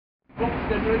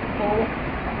What's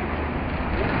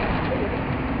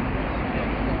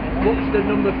the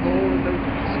number 4 and the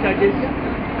skaggies?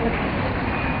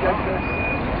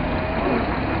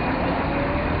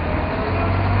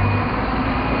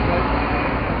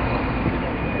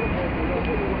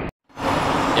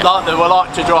 Like they were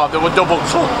like to drive, they were double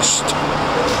clutched.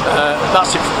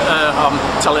 That's if I'm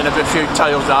telling a few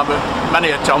tales now, but many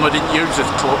a time I didn't use the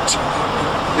clutch.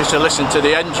 Used to listen to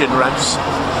the engine revs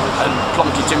and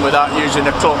plonk it in without using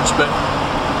a clutch, but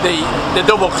the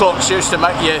double clutch used to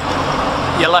make your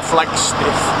left leg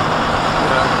stiff.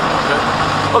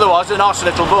 Otherwise a nice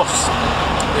little bus.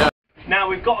 Yeah. Now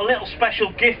we've got a little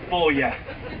special gift for you.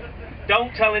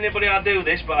 Don't tell anybody I do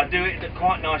this, but I do it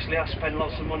quite nicely. I spend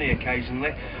lots of money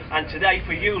occasionally, and today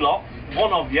for you lot,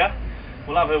 one of you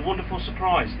will have a wonderful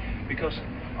surprise, because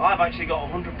I've actually got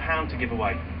 £100 to give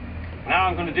away. Now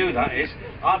I'm going to do that is,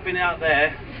 I've been out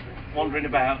there wandering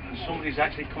about and somebody's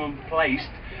actually come and placed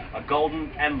a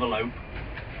golden envelope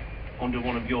under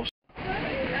one of your...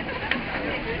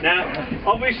 Now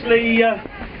obviously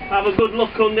have a good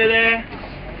look under there,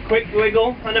 quick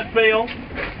wiggle and a feel.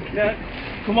 Yeah.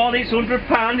 Come on, it's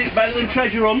 £100, it's better than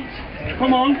treasure hunt.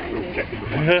 Come on.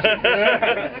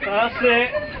 That's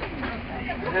it.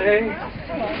 Hey.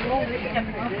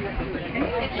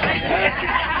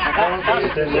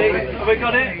 Have we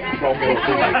got it?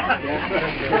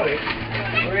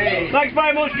 Thanks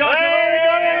very much, guys.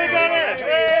 Hey, we got it!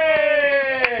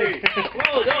 Hey.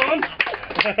 Well done.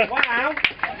 Wow.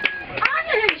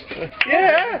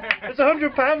 Yeah, there's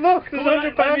 £100. Look, there's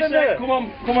 £100 in there. Come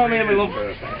on, here, my love.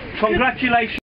 Congratulations.